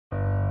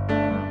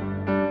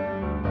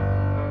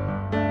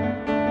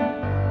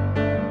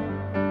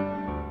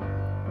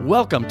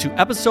Welcome to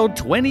episode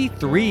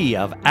 23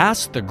 of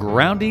Ask the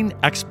Grounding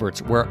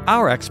Experts, where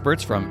our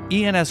experts from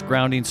ENS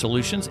Grounding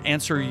Solutions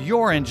answer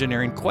your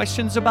engineering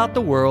questions about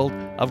the world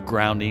of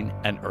grounding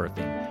and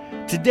earthing.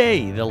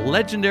 Today, the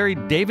legendary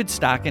David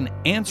Stockin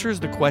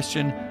answers the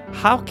question,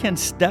 how can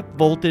step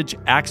voltage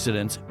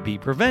accidents be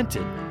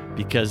prevented?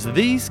 Because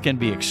these can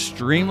be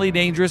extremely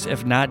dangerous,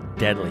 if not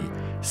deadly.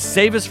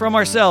 Save us from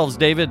ourselves,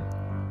 David.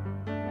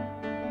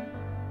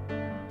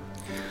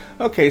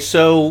 Okay,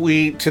 so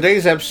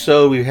today's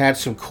episode, we've had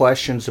some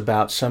questions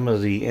about some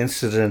of the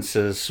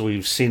incidences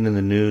we've seen in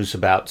the news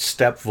about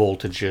step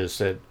voltages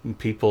that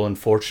people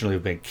unfortunately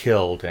have been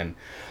killed. And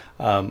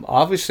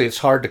obviously it's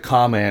hard to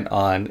comment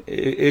on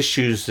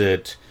issues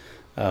that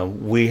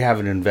we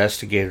haven't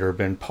investigated or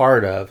been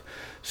part of.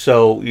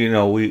 So,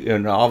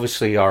 and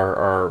obviously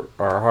our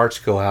hearts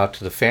go out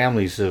to the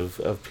families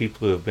of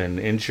people who have been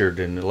injured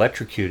and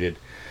electrocuted.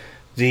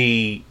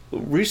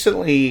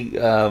 Recently,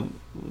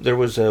 there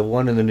was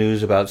one in the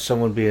news about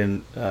someone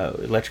being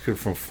electrocuted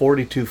from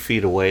 42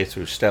 feet away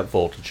through step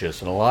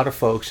voltages, and a lot of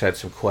folks had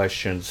some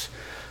questions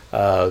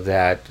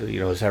that,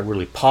 is that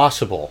really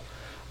possible?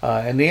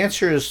 And the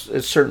answer is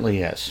it certainly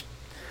is.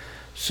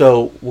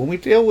 So when we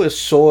deal with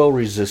soil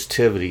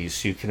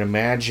resistivities, you can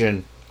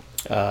imagine,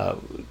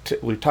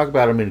 we talk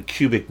about them in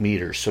cubic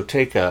meters. So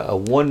take a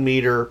 1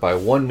 meter by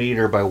 1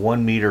 meter by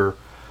 1 meter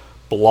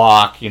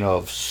block,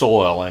 of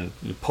soil, and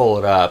you pull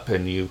it up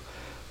and you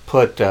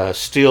put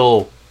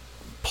steel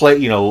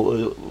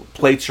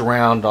plates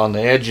around on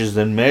the edges,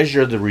 then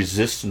measure the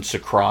resistance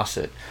across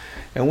it.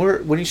 And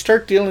when you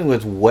start dealing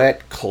with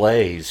wet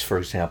clays, for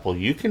example,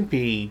 you can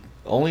be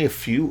only a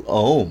few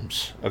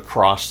ohms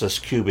across this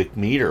cubic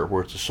meter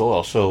worth of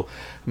soil. So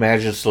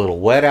imagine it's a little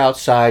wet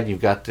outside, you've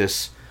got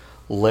this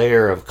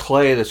layer of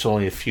clay that's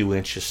only a few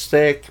inches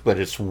thick, but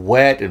it's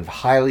wet and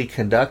highly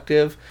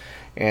conductive,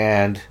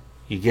 and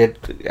you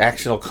get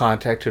accidental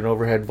contact to an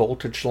overhead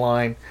voltage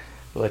line.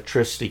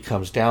 Electricity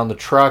comes down the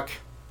truck,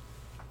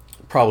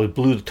 probably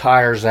blew the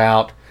tires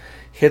out,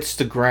 hits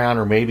the ground,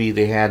 or maybe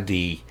they had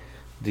the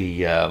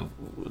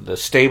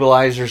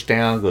stabilizers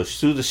down, goes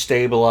through the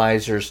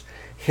stabilizers,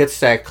 hits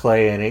that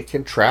clay, and it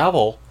can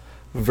travel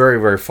very,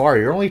 very far.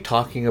 You're only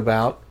talking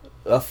about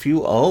a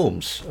few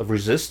ohms of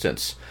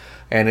resistance.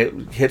 And it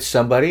hits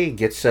somebody,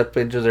 gets up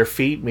into their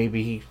feet,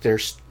 maybe they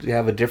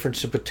have a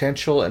difference in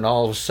potential, and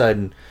all of a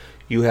sudden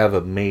you have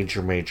a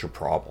major, major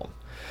problem.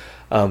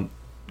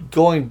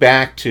 Going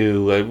back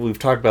to, we've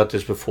talked about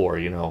this before,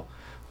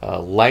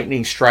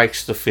 lightning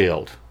strikes the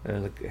field.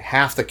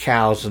 Half the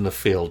cows in the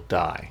field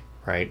die,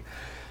 right?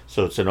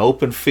 So it's an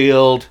open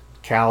field,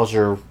 cows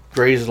are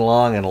grazing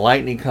along, and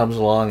lightning comes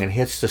along and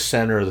hits the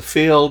center of the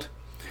field.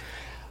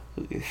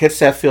 It hits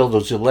that field,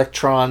 those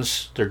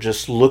electrons, they're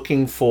just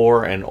looking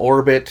for an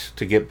orbit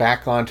to get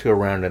back onto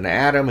around an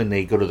atom, and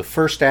they go to the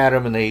first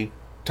atom and they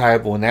tie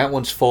up. When that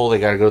one's full, they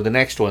got to go to the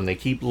next one. They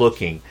keep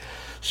looking.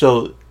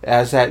 So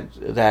as that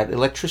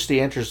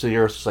electricity enters the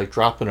earth, it's like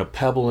dropping a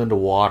pebble into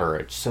water.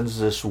 It sends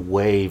this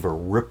wave or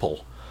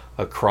ripple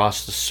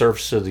across the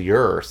surface of the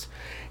earth.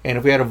 And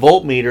if we had a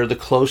voltmeter, the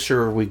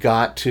closer we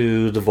got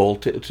to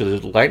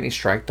the lightning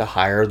strike, the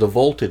higher the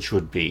voltage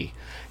would be,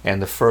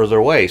 and the further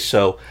away.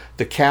 So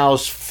the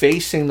cows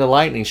facing the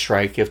lightning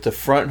strike, if the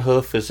front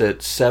hoof is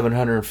at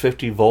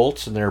 750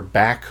 volts and their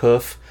back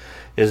hoof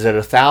is at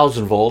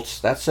 1,000 volts,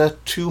 that's a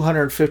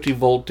 250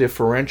 volt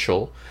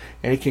differential,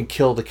 and it can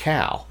kill the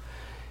cow.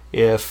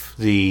 If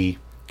the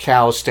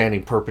cow is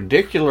standing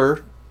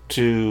perpendicular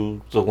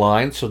to the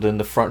line, so then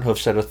the front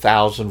hoof's at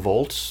 1,000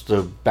 volts,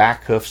 the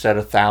back hoof's at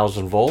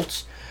 1,000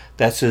 volts,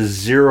 that's a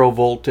 0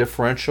 volt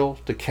differential.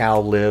 The cow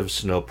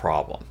lives, no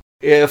problem.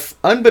 If,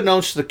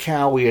 unbeknownst to the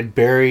cow, we had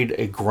buried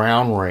a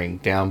ground ring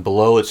down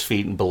below its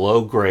feet and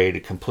below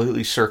grade,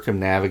 completely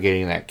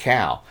circumnavigating that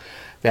cow,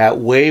 that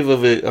wave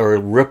of it, or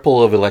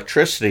ripple of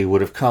electricity,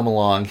 would have come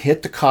along,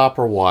 hit the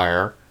copper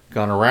wire,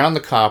 gone around the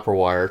copper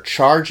wire,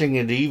 charging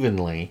it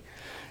evenly,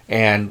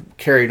 and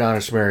carried on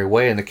its merry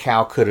way, and the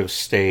cow could have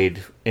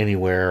stayed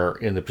anywhere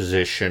in the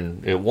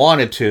position it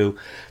wanted to.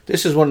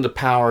 This is one of the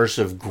powers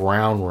of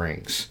ground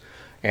rings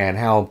and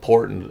how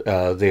important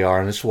they are,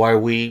 and this is why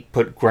we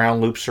put ground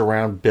loops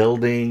around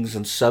buildings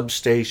and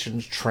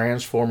substations,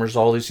 transformers,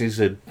 all these things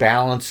that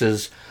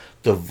balances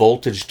the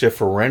voltage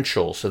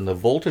differentials, and the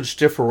voltage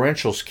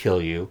differentials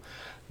kill you,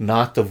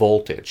 not the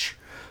voltage,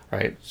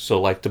 right? So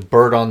like the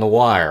bird on the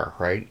wire,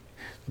 right?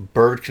 The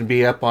bird can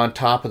be up on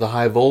top of the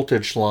high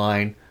voltage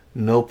line,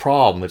 no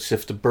problem. It's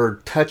if the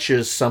bird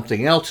touches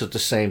something else at the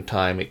same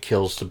time, it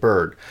kills the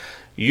bird.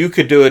 You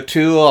could do it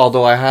too,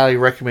 although I highly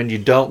recommend you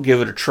don't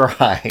give it a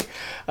try.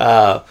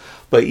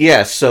 But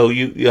yes, so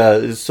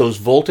it's those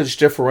voltage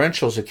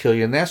differentials that kill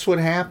you, and that's what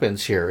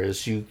happens here.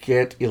 Is you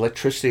get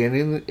electricity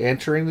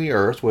entering the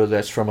earth, whether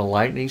that's from a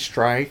lightning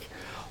strike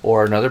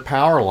or another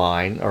power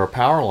line,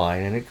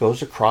 and it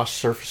goes across the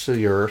surface of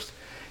the earth.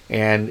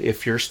 And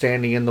if you're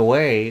standing in the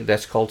way,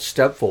 that's called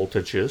step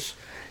voltages.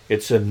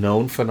 It's a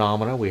known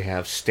phenomena. We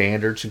have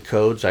standards and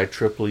codes.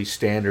 IEEE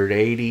Standard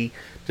 80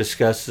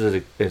 discusses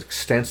it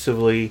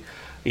extensively.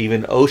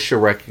 Even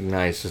OSHA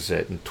recognizes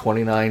it in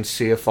 29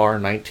 CFR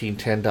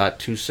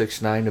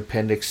 1910.269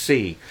 Appendix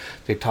C.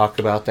 They talk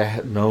about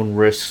the known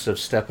risks of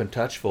step and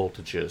touch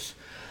voltages.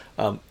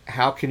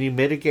 How can you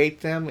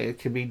mitigate them? It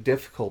can be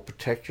difficult,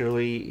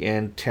 particularly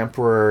in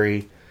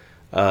temporary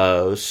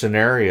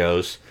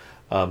scenarios.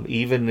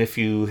 Even if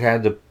you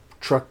had the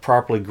truck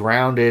properly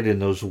grounded in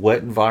those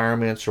wet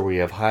environments, or where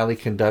you have highly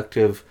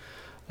conductive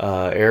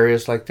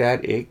areas like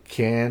that, it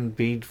can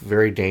be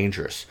very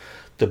dangerous.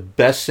 The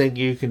best thing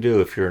you can do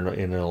if you're in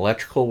an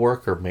electrical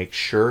worker, make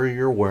sure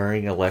you're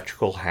wearing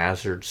electrical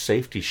hazard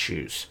safety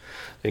shoes.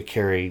 They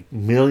carry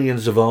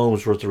millions of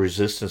ohms worth of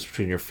resistance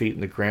between your feet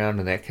and the ground,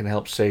 and that can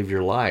help save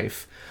your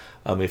life.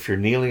 If you're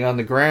kneeling on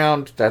the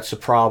ground, that's a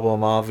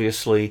problem,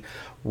 obviously.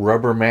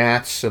 Rubber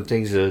mats and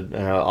things that,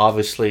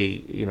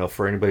 obviously,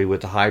 for anybody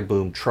with a high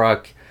boom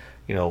truck,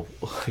 you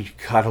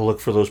got to look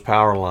for those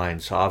power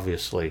lines,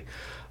 obviously.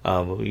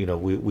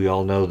 We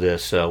all know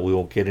this. We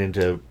won't get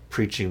into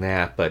preaching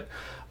that, but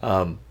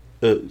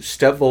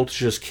step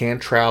voltages can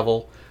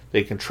travel.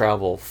 They can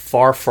travel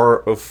far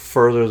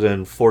further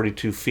than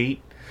 42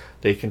 feet.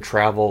 They can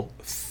travel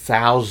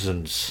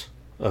thousands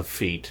of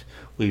feet.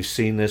 We've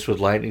seen this with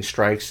lightning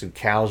strikes and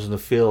cows in the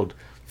field.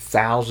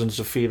 Thousands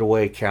of feet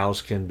away,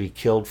 cows can be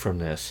killed from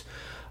this.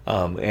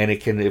 And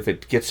it can, if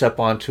it gets up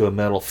onto a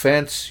metal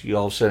fence,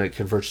 all of a sudden it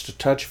converts to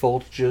touch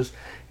voltages,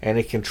 and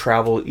it can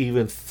travel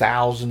even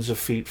thousands of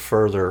feet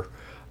further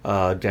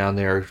down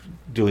there,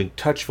 doing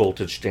touch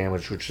voltage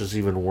damage, which is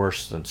even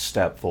worse than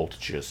step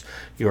voltages.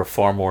 You are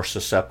far more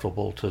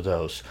susceptible to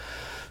those.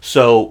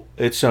 So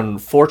it's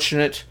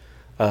unfortunate.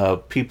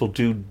 People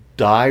do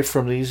die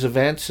from these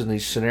events and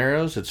these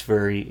scenarios. It's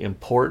very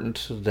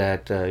important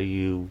that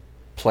you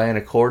plan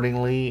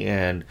accordingly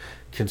and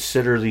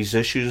consider these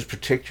issues,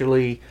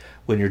 particularly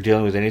when you're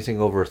dealing with anything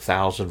over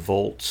 1,000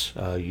 volts.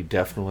 You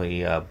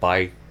definitely,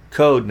 by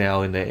code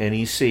now in the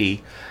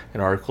NEC, in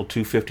Article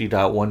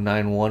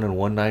 250.191 and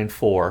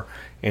 194,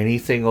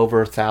 anything over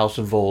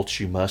 1,000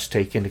 volts, you must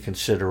take into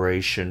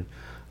consideration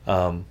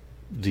the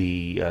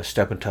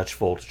step and touch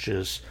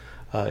voltages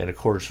in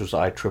accordance with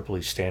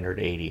IEEE Standard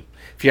 80.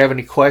 If you have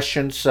any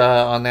questions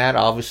on that,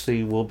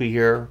 obviously we'll be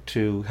here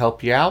to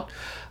help you out.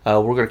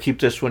 We're going to keep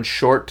this one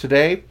short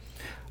today.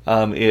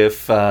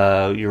 If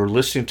you're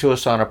listening to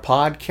us on a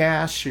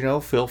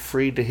podcast, feel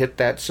free to hit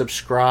that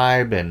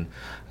subscribe and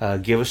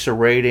give us a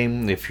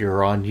rating. If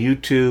you're on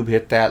YouTube,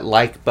 hit that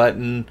like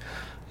button.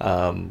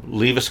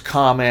 Leave us a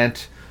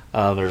comment.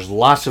 There's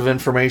lots of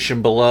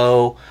information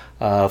below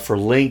for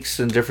links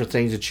and different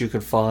things that you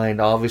can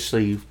find.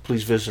 Obviously,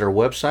 please visit our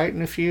website.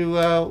 And if you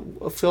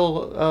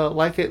feel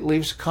like it,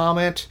 leave us a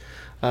comment,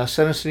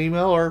 send us an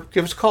email, or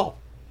give us a call.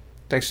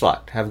 Thanks a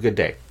lot. Have a good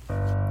day.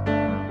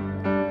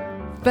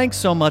 Thanks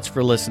so much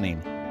for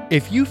listening.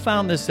 If you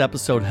found this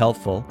episode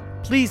helpful,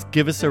 please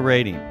give us a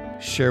rating,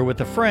 share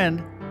with a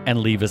friend, and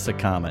leave us a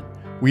comment.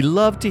 We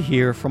love to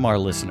hear from our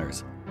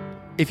listeners.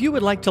 If you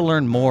would like to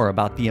learn more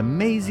about the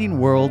amazing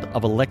world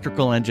of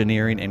electrical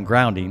engineering and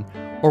grounding,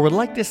 or would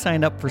like to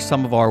sign up for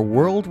some of our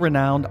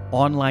world-renowned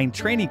online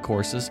training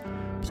courses,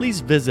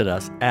 please visit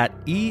us at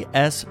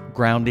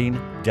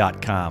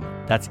esgrounding.com.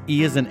 That's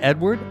E as in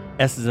Edward,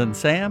 S as in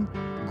Sam,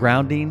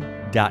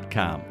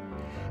 grounding.com.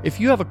 If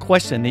you have a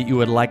question that you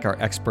would like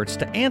our experts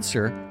to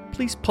answer,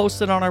 please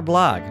post it on our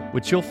blog,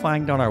 which you'll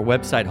find on our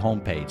website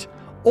homepage.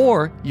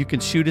 Or you can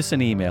shoot us an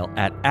email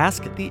at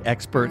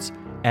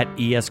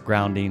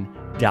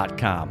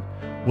asktheexperts@esgrounding.com.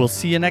 We'll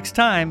see you next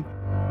time.